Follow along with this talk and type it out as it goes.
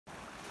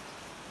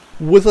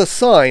With a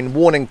sign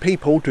warning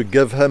people to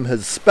give him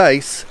his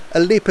space,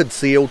 a leopard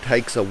seal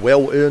takes a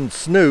well-earned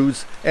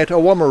snooze at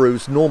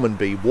Oamaru's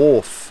Normanby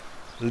Wharf.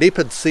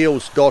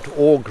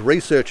 LeopardSeals.org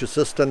research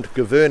assistant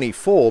Governy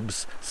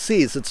Forbes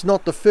says it's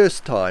not the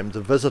first time the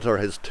visitor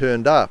has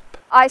turned up.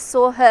 I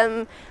saw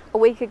him a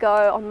week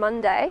ago on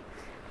Monday,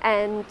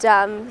 and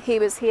he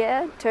was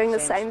here doing the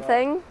same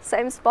thing,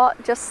 same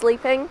spot, just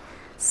sleeping.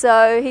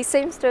 So he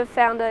seems to have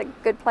found a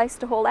good place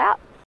to haul out.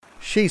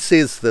 She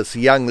says this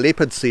young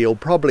leopard seal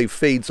probably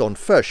feeds on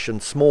fish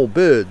and small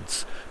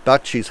birds,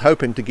 but she's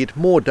hoping to get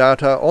more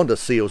data on the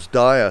seal's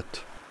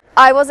diet.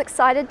 I was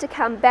excited to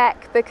come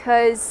back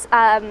because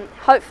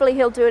hopefully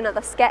he'll do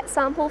another scat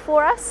sample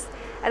for us,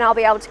 and I'll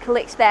be able to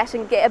collect that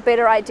and get a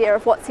better idea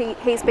of what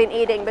he's been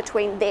eating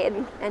between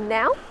then and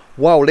now.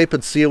 While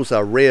leopard seals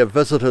are rare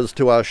visitors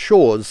to our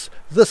shores,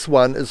 this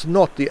one is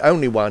not the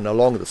only one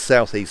along the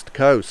southeast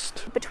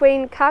coast.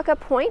 Between Kaka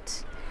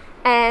Point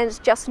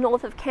and just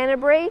north of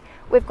Canterbury,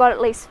 we've got at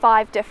least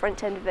 5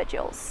 different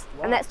individuals.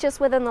 Wow. And that's just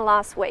within the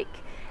last week.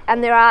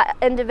 And there are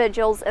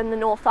individuals in the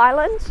North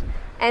Island,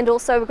 and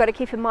also we've got to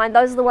keep in mind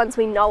those are the ones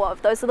we know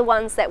of, those are the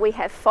ones that we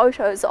have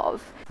photos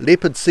of.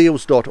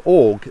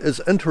 LeopardSeals.org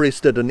is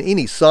interested in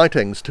any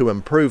sightings to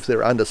improve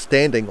their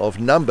understanding of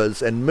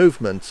numbers and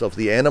movements of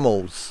the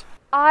animals.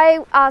 I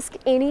ask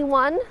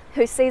anyone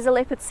who sees a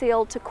leopard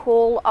seal to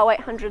call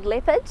 0800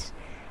 Leopard.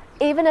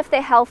 Even if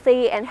they're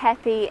healthy and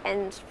happy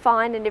and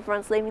fine and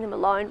everyone's leaving them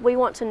alone, we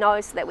want to know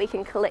so that we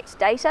can collect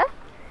data.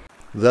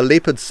 The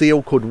leopard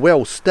seal could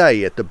well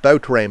stay at the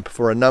boat ramp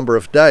for a number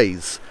of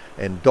days,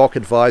 and DOC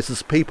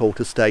advises people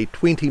to stay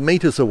 20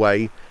 metres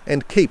away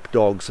and keep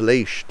dogs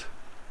leashed.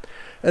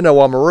 In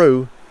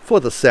Oamaru, for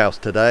the South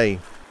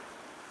Today.